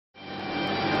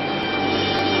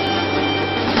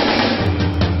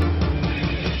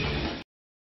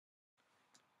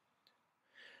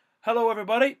Hello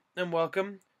everybody and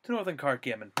welcome to Northern Card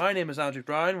Gaming. My name is Andrew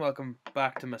Brown, welcome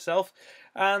back to myself,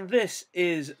 and this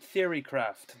is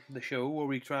Theorycraft, the show where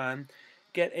we try and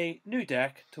get a new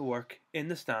deck to work in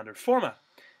the standard format.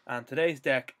 And today's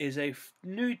deck is a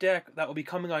new deck that will be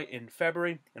coming out in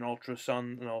February in Ultra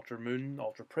Sun and Ultra Moon,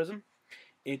 Ultra Prism.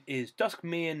 It is Dusk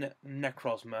Mane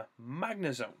Necrozma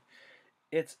Magnezone.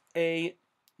 It's a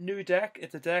new deck.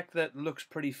 It's a deck that looks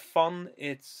pretty fun.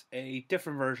 It's a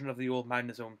different version of the old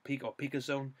Magnezone Peak or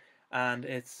Pikazone, and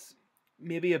it's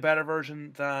maybe a better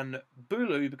version than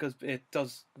Bulu because it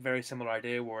does a very similar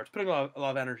idea where it's putting a lot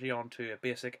of energy onto a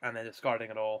basic and then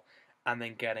discarding it all and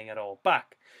then getting it all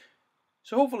back.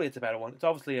 So hopefully it's a better one. It's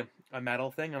obviously a metal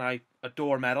thing, and I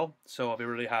adore metal, so I'll be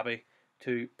really happy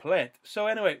to play it. So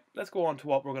anyway, let's go on to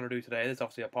what we're going to do today. This is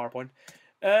obviously a PowerPoint.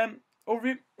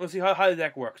 Overview. We'll see how the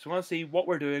deck works. We want to see what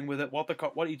we're doing with it,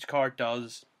 what each card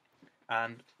does,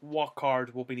 and what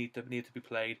cards will need to be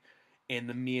played in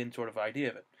the main sort of idea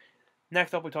of it.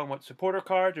 Next up, we're talking about supporter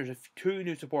cards. There's two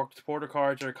new supporter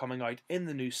cards that are coming out in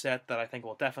the new set that I think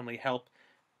will definitely help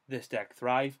this deck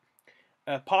thrive.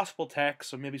 Possible text,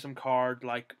 so maybe some card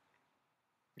like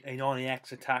a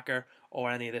non-EX attacker or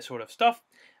any of this sort of stuff.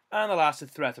 And the last is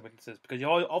threats and weaknesses, because you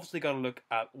obviously got to look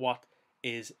at what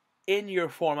is in your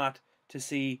format to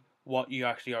see what you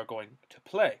actually are going to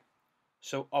play.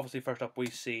 So obviously first up we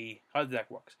see how the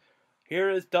deck works. Here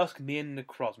is Dusk Mane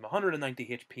Necrozma, 190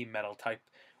 HP metal type.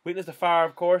 Weakness to fire,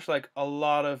 of course, like a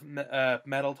lot of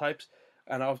metal types,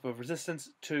 and also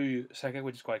resistance to psychic,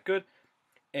 which is quite good.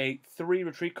 A 3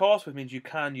 retreat cost, which means you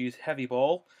can use heavy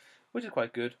ball, which is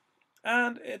quite good.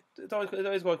 And it's always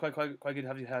quite good to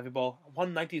have heavy ball.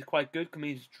 190 is quite good, because it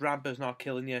means Drampa is not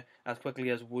killing you as quickly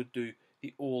as would do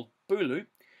the old Bulu.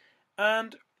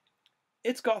 And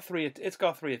it's got three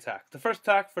attacks. The first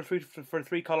attack for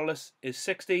three colorless is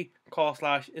 60. Call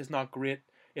slash is not great.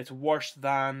 It's worse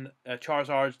than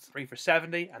Charizard's 3 for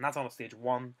 70, and that's on a stage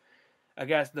 1. I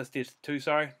guess the stage 2,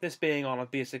 sorry. This being on a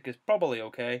basic is probably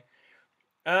okay.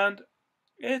 And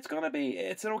it's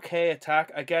an okay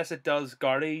attack. I guess it does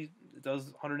Guardy. It does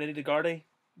 180 to Guardy,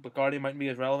 but Guardy mightn't be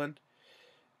as relevant.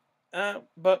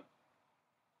 But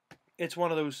it's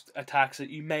one of those attacks that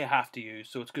you may have to use,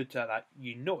 so it's good that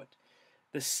you know it.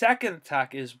 The second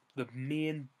attack is the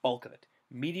main bulk of it.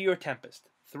 Meteor Tempest.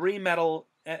 3 metal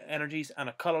energies and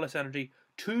a colorless energy.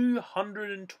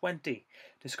 220.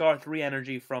 Discard 3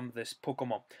 energy from this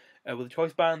Pokemon. With a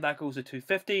choice band, that goes to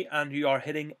 250, and you are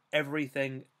hitting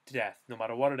everything to death, no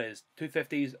matter what it is.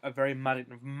 250 is a very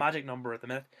magic number at the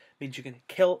minute. Means you can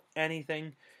kill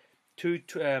anything.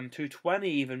 220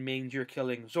 even means you're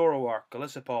killing Zoroark,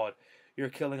 Golisopod. You're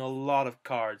killing a lot of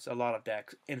cards, a lot of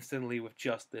decks, instantly with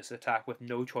just this attack with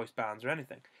no choice bands or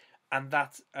anything. And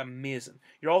that's amazing.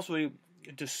 You're also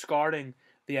discarding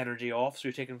the energy off, so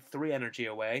you're taking 3 energy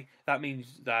away. That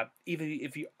means that even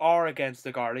if you are against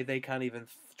the Guardy, they can't even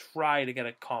try to get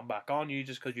a combat on you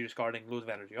just because you're discarding loads of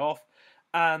energy off.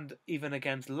 And even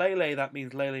against Lele, that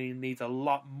means Lele needs a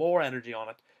lot more energy on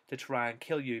it to try and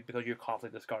kill you because you're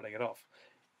constantly discarding it off.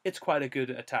 It's quite a good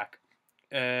attack.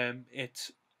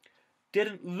 It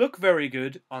didn't look very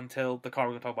good until the card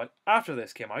we're going to talk about after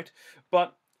this came out,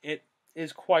 but it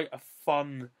is quite a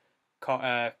fun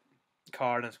card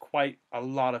and it's quite a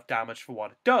lot of damage for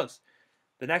what it does.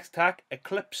 The next attack,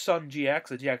 Eclipse Sun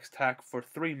GX, a GX attack for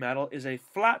 3 metal, is a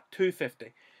flat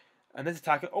 250. And this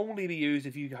attack can only be used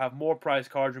if you have more prize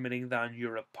cards remaining than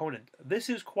your opponent. This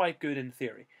is quite good in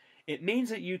theory. It means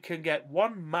that you can get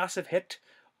one massive hit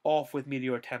off with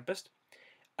Meteor Tempest,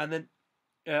 and then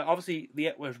obviously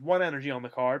there's 1 energy on the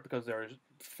card because there's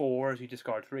 4 as you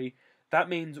discard 3. That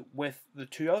means with the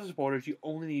 2 other supporters you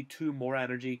only need 2 more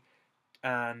energy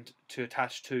and to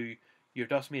attach to your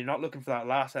Dusk Mane. You're not looking for that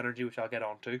last energy, which I'll get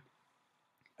onto.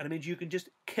 And it means you can just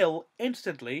kill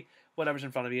instantly whatever's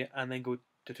in front of you and then go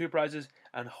to 2 prizes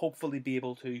and hopefully be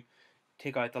able to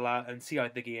take out and see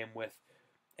out the game with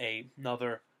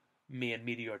another main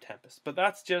Meteor Tempest. But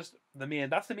that's just the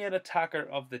main attacker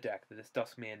of the deck, this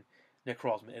Dusk Mane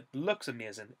Necrozma. It looks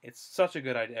amazing. It's such a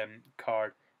good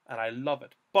card and I love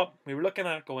it. But we were looking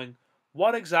at it going,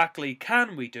 what exactly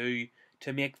can we do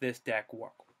to make this deck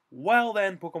work? Well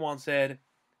then, Pokemon said,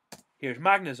 here's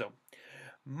Magnezone.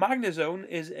 Magnezone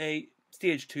is a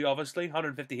stage 2, obviously,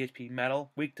 150 HP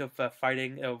metal, weak to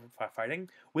fighting,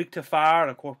 weak to fire,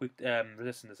 and of course weak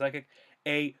resistant to psychic.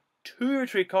 A 2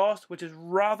 retreat cost, which is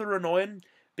rather annoying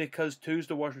because 2 is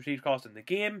the worst retreat cost in the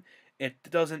game. It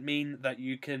doesn't mean that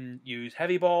you can use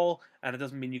heavy ball, and it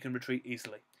doesn't mean you can retreat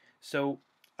easily. So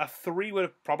a 3 would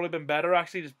have probably been better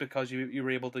actually, just because you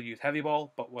were able to use heavy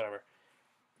ball, but whatever.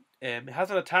 It has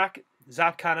an attack,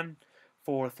 Zap Cannon,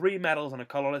 for 3 metals and a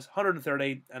colorless,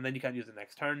 130, and then you can't use it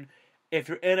next turn. If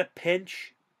you're in a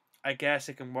pinch, I guess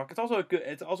it can work. It's also a good.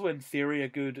 It's also in theory a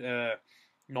good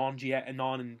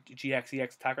non-GX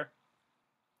EX attacker,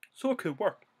 so it could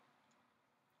work.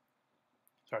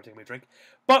 Sorry, taking my drink,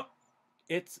 but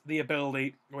it's the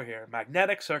ability. We're here.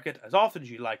 Magnetic Circuit. As often as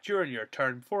you like during your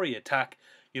turn before you attack,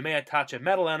 you may attach a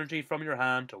metal energy from your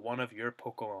hand to one of your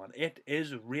Pokemon. It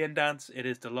is Rain Dance. It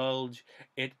is Deluge.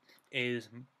 It is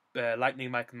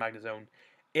Lightning Magnezone.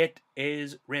 It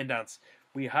is Rain Dance.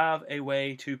 We have a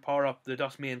way to power up the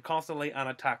Dusk Mane constantly and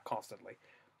attack constantly.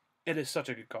 It is such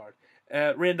a good card.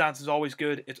 Rain Dance is always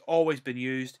good. It's always been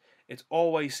used. It's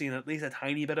always seen at least a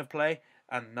tiny bit of play,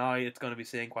 and now it's going to be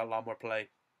seeing quite a lot more play,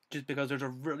 just because there's a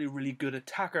really, really good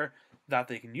attacker that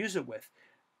they can use it with.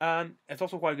 And it's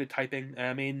also quite a good typing.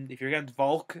 I mean, if you're against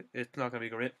Volk, it's not going to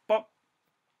be great, but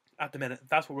at the minute,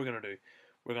 that's what we're going to do.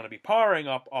 We're going to be powering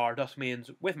up our Dusk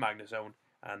Manes with Magnezone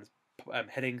and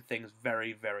hitting things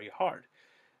very, very hard.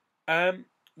 The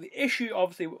issue,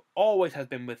 obviously, always has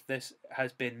been with this,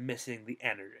 has been missing the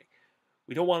energy.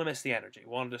 We don't want to miss the energy.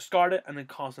 We want to discard it and then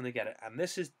constantly get it. And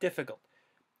this is difficult.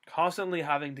 Constantly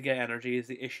having to get energy is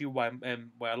the issue why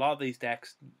a lot of these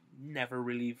decks never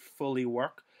really fully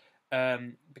work.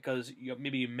 Because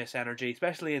maybe you miss energy,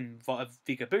 especially in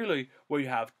Feburary, where you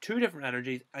have 2 different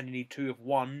energies and you need 2 of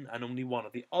one and only 1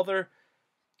 of the other.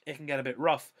 It can get a bit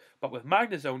rough. But with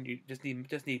Magnezone, you just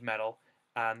need metal,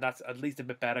 and that's at least a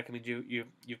bit better. I mean,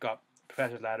 you've got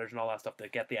Professor's Ladders and all that stuff to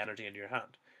get the energy into your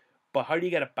hand. But how do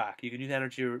you get it back? You can use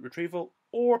energy retrieval,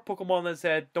 or Pokemon that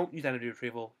said don't use energy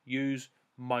retrieval, use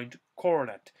Mount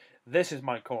Coronet. This is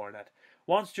Mount Coronet.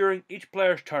 Once during each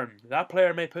player's turn, that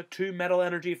player may put 2 metal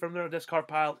energy from their discard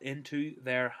pile into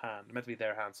their hand. It meant to be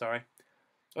their hand, sorry.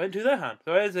 Oh, into their hand.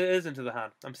 So it is into the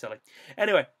hand. I'm silly.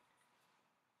 Anyway,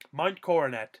 Mount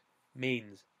Coronet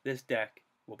means this deck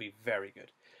will be very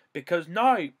good. Because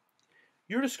now,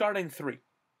 you're discarding 3.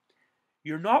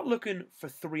 You're not looking for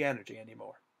 3 energy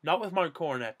anymore. Not with Mount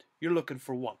Coronet. You're looking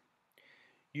for 1.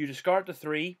 You discard the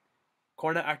 3.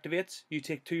 Coronet activates. You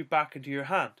take 2 back into your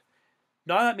hand.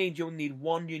 Now that means you'll need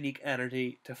 1 unique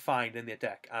energy to find in the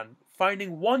deck. And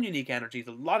finding 1 unique energy is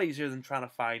a lot easier than trying to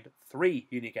find 3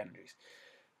 unique energies.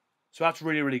 So that's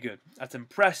really, really good. That's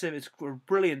impressive. It's a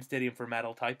brilliant stadium for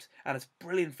metal types. And it's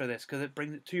brilliant for this because it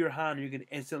brings it to your hand and you can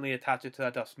instantly attach it to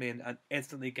that Dusk Mane and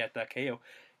instantly get that KO.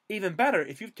 Even better,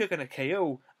 if you've taken a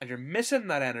KO and you're missing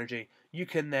that energy, you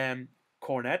can then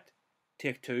Coronet,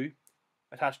 take 2,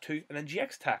 attach 2, and then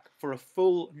GX attack for a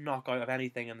full knockout of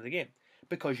anything in the game.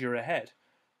 Because you're ahead.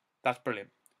 That's brilliant.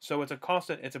 So it's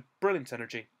a brilliant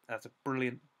synergy, and it's a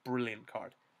brilliant, brilliant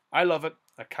card. I love it.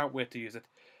 I can't wait to use it.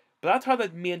 But that's how the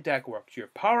main deck works. You're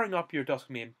powering up your Dusk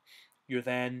Mane. You're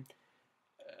then,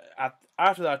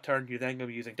 after that turn, you're then going to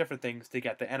be using different things to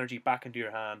get the energy back into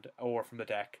your hand or from the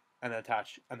deck, and then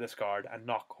attach and discard and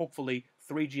knock, hopefully,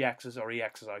 3 GXs or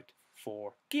EXs out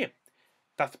for game.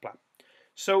 That's the plan.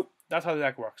 So that's how the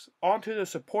deck works. On to the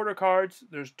supporter cards.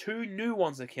 There's 2 new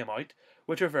ones that came out,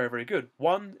 which are very, very good.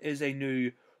 One is a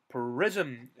new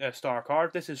Prism Star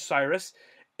card. This is Cyrus.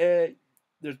 The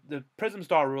Prism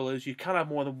Star rule is you can't have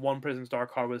more than 1 Prism Star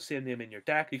card with the same name in your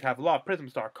deck. You can have a lot of Prism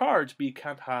Star cards, but you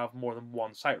can't have more than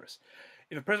 1 Cyrus.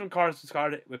 If a Prism card is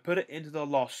discarded, we put it into the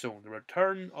Lost Zone. The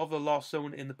return of the Lost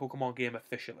Zone in the Pokemon game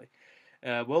officially.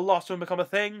 Will Lost Zone become a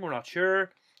thing? We're not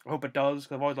sure. I hope it does,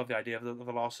 because I've always loved the idea of the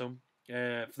Lost Zone.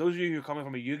 For those of you who are coming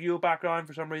from a Yu-Gi-Oh background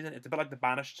for some reason, it's a bit like the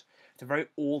Banished. It's a very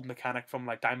old mechanic from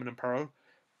like Diamond and Pearl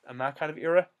and that kind of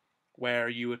era, where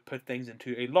you would put things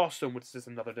into a Lost Zone, which is just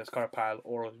another discard pile,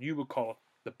 or you would call it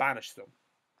the Banished Zone.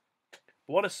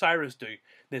 But what does Cyrus do?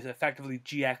 This is effectively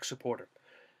GX supporter.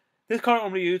 This card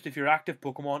only used if your active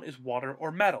Pokemon is water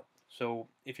or metal. So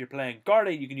if you're playing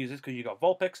Guardy, you can use this because you got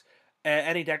Vulpix.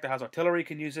 Any deck that has Artillery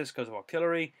can use this because of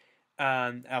Artillery.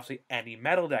 And obviously any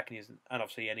metal deck can use it. And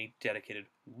obviously any dedicated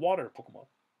water Pokemon.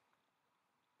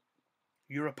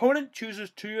 Your opponent chooses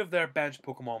 2 of their bench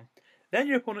Pokemon. Then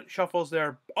your opponent shuffles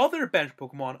their other bench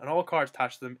Pokemon and all cards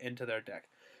attached to them into their deck.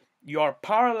 You are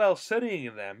parallel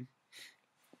sitting them.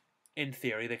 In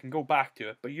theory, they can go back to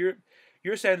it. But you're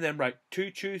saying to them, right,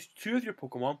 choose 2 of your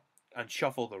Pokemon and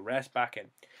shuffle the rest back in.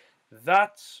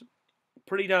 That's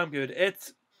pretty damn good.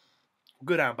 It's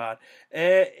good and bad.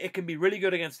 It can be really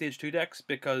good against stage 2 decks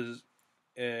because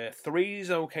 3 is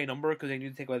an okay number because they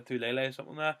need to take away the 2 Lele or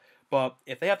something like that. But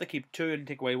if they have to keep 2 and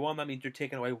take away 1, that means you're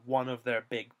taking away one of their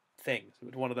big things,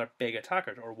 one of their big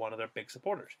attackers or one of their big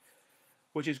supporters,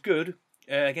 which is good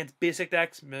against basic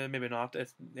decks. Maybe not.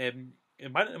 It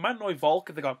might annoy Volk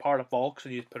if they got part of Volk, so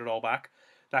you just put it all back.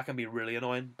 That can be really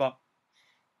annoying. But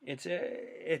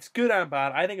It's good and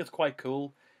bad. I think it's quite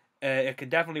cool. It can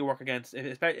definitely work against,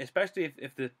 especially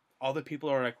if the other people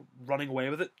are like running away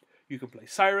with it. You can play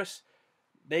Cyrus.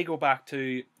 They go back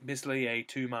to basically a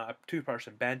two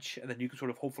person bench, and then you can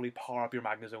sort of hopefully power up your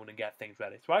Magnezone and get things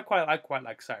ready. So I quite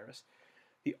like Cyrus.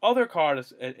 The other card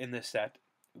in this set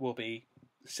will be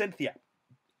Cynthia.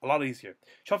 A lot easier.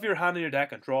 Shuffle your hand in your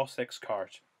deck and draw 6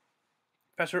 cards.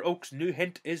 Professor Oak's new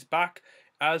hint is back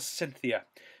as Cynthia,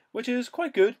 which is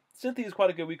quite good. Cynthia is quite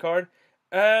a good wee card.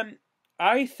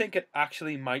 I think it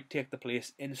actually might take the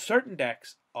place in certain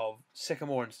decks of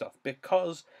Sycamore and stuff,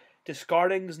 because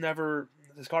discarding's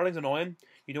annoying.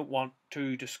 You don't want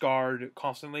to discard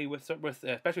constantly with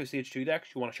especially with Stage 2 decks.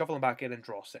 You want to shuffle them back in and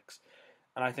draw 6.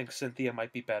 And I think Cynthia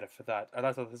might be better for that. I'd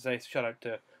like to say shout out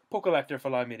to Pokelector for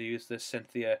allowing me to use this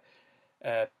Cynthia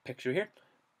picture here.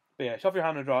 But yeah, shuffle your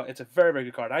hand and draw. It's a very, very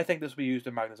good card. I think this will be used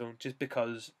in Magnezone just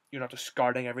because you're not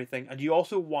discarding everything. And you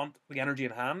also want the energy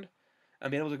in hand.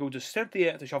 And being able to go to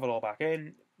Cynthia to shuffle it all back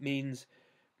in means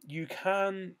you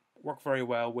can work very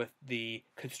well with the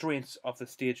constraints of the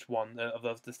Stage 1,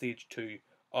 of the Stage 2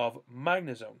 of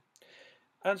Magnezone.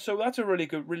 And so that's a really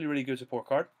good support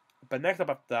card. But next up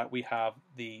after that, we have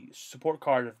the support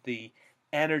card of the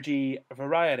energy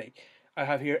variety. I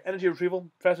have here Energy Retrieval,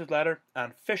 Professor's Letter,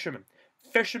 and Fisherman.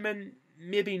 Fisherman,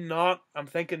 maybe not. I'm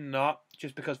thinking not,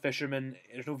 just because Fisherman,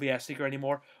 there's no VS Seeker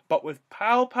anymore. But with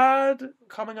Palpad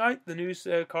coming out, the new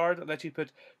card that lets you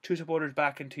put 2 supporters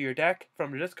back into your deck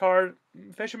from your discard,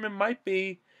 Fisherman might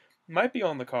be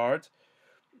on the cards.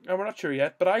 And we're not sure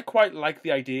yet, but I quite like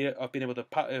the idea of being able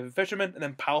to Fisherman and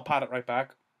then Palpad it right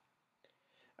back.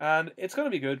 And it's going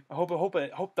to be good. I hope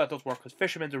that does work, because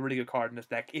Fisherman's a really good card in this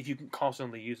deck if you can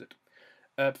constantly use it.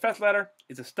 Professor Letter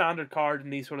is a standard card in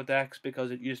these sort of decks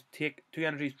because you just take 2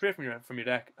 energies straight from your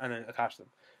deck and then attach them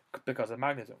because of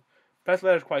Magnezone. Professor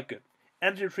Letter is quite good.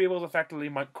 Energy Retrieval is effectively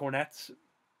Mount Cornet's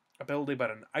ability,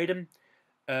 but an item.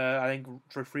 I think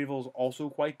Retrieval is also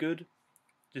quite good,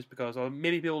 just because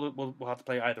maybe people will have to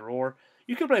play either or.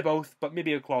 You could play both, but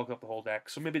maybe it clogs up the whole deck.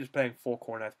 So maybe just playing 4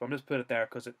 Cornets, but I'm just putting it there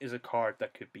because it is a card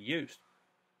that could be used.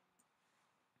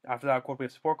 After that, of course, we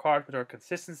have support cards, which are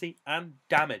consistency and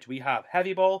damage. We have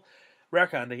Heavy Ball, Rare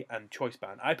Candy, and Choice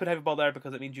Band. I put Heavy Ball there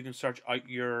because it means you can search out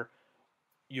your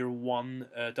one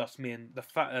Dusk Mane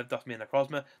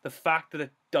Necrozma. The fact that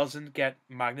it doesn't get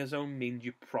Magnezone means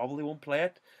you probably won't play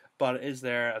it, but it is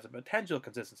there as a potential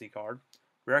consistency card.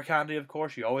 Rare Candy, of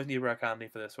course, you always need Rare Candy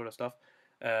for this sort of stuff.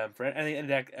 For any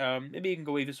deck, maybe you can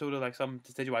go even sort of like some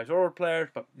Decidueye Zoro players,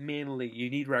 but mainly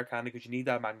you need Rare Candy because you need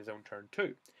that Magnezone turn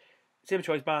 2. Same with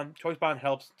Choice Band. Choice Band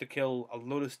helps to kill a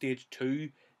load of Stage 2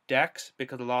 decks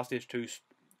because the last Stage 2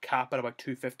 cap at about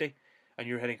 250 and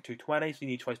you're hitting 220, so you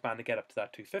need Choice Band to get up to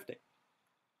that 250.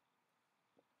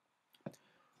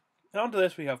 And onto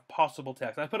this we have possible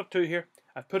text. I put up 2 here.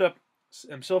 I've put up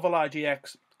Silvereye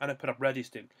GX and I put up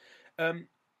Registeel.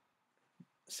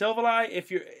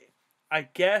 Silvereye, I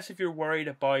guess if you're worried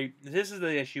about, this is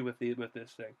the issue with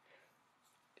this thing,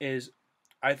 is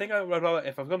I think if I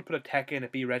was going to put a tech in,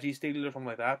 it'd be Registeel or something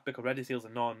like that, because Registeel is a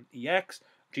non-EX.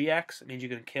 GX, it means you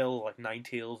can kill like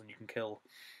Ninetales and you can kill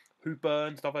Hoopa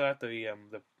and stuff like that,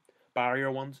 the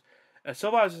barrier ones.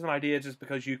 Silvereye is just an idea just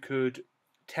because you could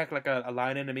tech like a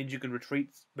line in. It means you can retreat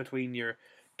between your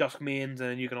Dusk Manes,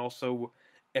 and then you can also,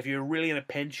 if you're really in a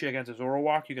pinch against a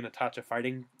Zoroark, you can attach a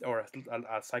fighting or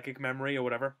a psychic memory or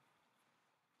whatever.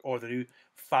 Or the new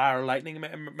fire lightning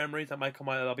memories that might come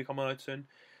out, that'll be coming out soon.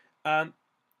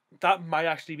 That might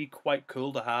actually be quite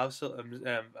cool to have,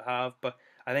 but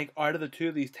I think out of the 2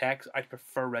 of these techs, I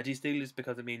prefer Registeel, just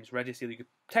because it means Registeel you could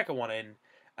tech a 1 in,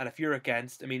 and if you're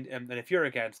against, and if you're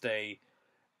against a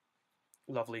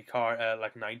lovely card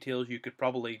like Ninetales, you could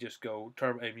probably just go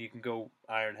you can go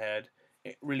Iron Head,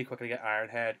 really quickly get Iron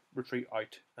Head, retreat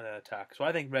out, and then attack. So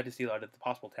I think Registeel out of the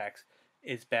possible techs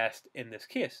is best in this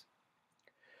case.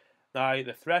 Now,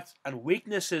 the threats and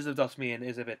weaknesses of Dusk Mane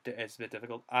is a bit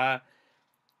difficult.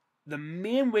 The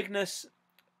main weakness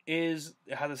it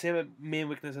has the same main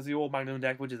weakness as the old Magnezone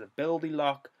deck, which is Ability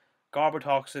Lock.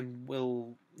 Garbotoxin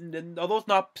will, although it's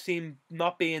not seen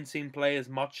play as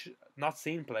much,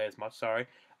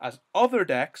 as other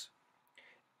decks,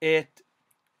 it's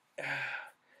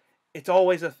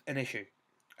always an issue,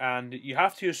 and you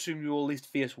have to assume you will at least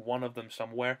face one of them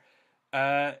somewhere.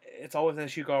 It's always an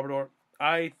issue, Garbodor.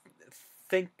 I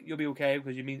think you'll be okay,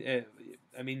 because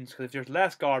because if there's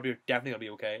less Garb, you're definitely gonna be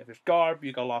okay. If there's Garb,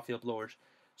 you got a lot of field blowers,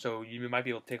 so you might be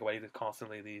able to take away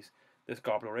this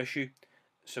Garbodor issue.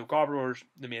 So Garbodor's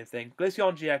the main thing.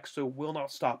 Glaceon GX so will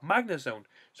not stop Magnezone,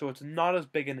 so it's not as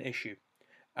big an issue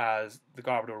as the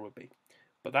Garbodor would be.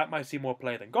 But that might see more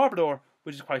play than Garbodor,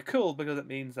 which is quite cool because it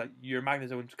means that your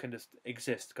Magnezone can just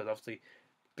exist, because obviously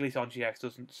Glaceon GX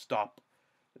doesn't stop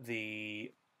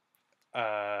the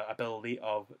ability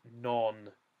of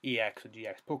non-EX and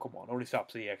GX Pokemon. It only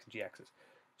stops the EX and GXs.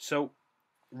 So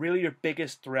really your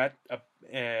biggest threat,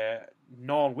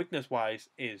 non-weakness-wise,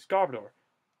 is Garbodor.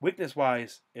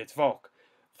 Weakness-wise, it's Volk.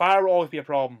 Fire will always be a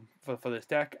problem for this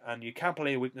deck, and you can't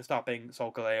play weakness-stopping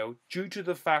Solgaleo due to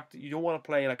the fact that you don't want to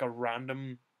play like a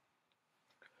random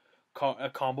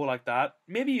combo like that.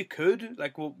 Maybe you could,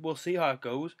 like we'll see how it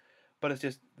goes, but it's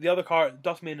just the other card.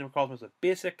 Dusk Mane Necrozma is a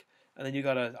basic, and then you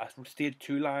got a stage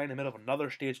 2 line in the middle of another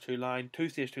stage 2 line. Two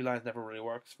stage 2 lines never really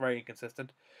works. Very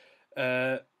inconsistent.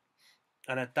 And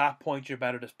at that point, you're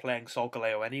better just playing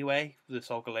Solgaleo anyway. The new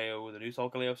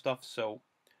Solgaleo stuff. So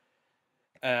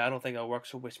I don't think that'll work.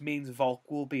 So which means Volk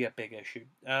will be a big issue.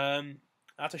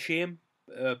 That's a shame.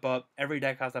 But every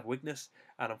deck has that weakness,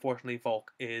 and unfortunately,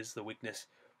 Volk is the weakness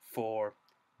for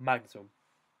Magnezone.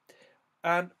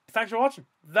 And thanks for watching.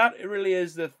 That really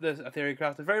is the theory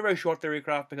craft. A very, very short theory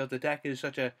craft because the deck is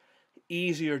such a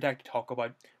easier deck to talk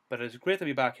about. But it's great to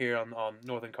be back here on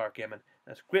Northern Card Gaming.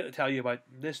 And it's great to tell you about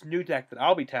this new deck that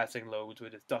I'll be testing loads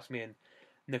with. It's Dusk Mane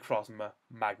Necrozma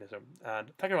Magnezone. And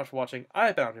thank you very much for watching.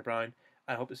 I've been Andrew Brown, and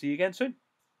I hope to see you again soon.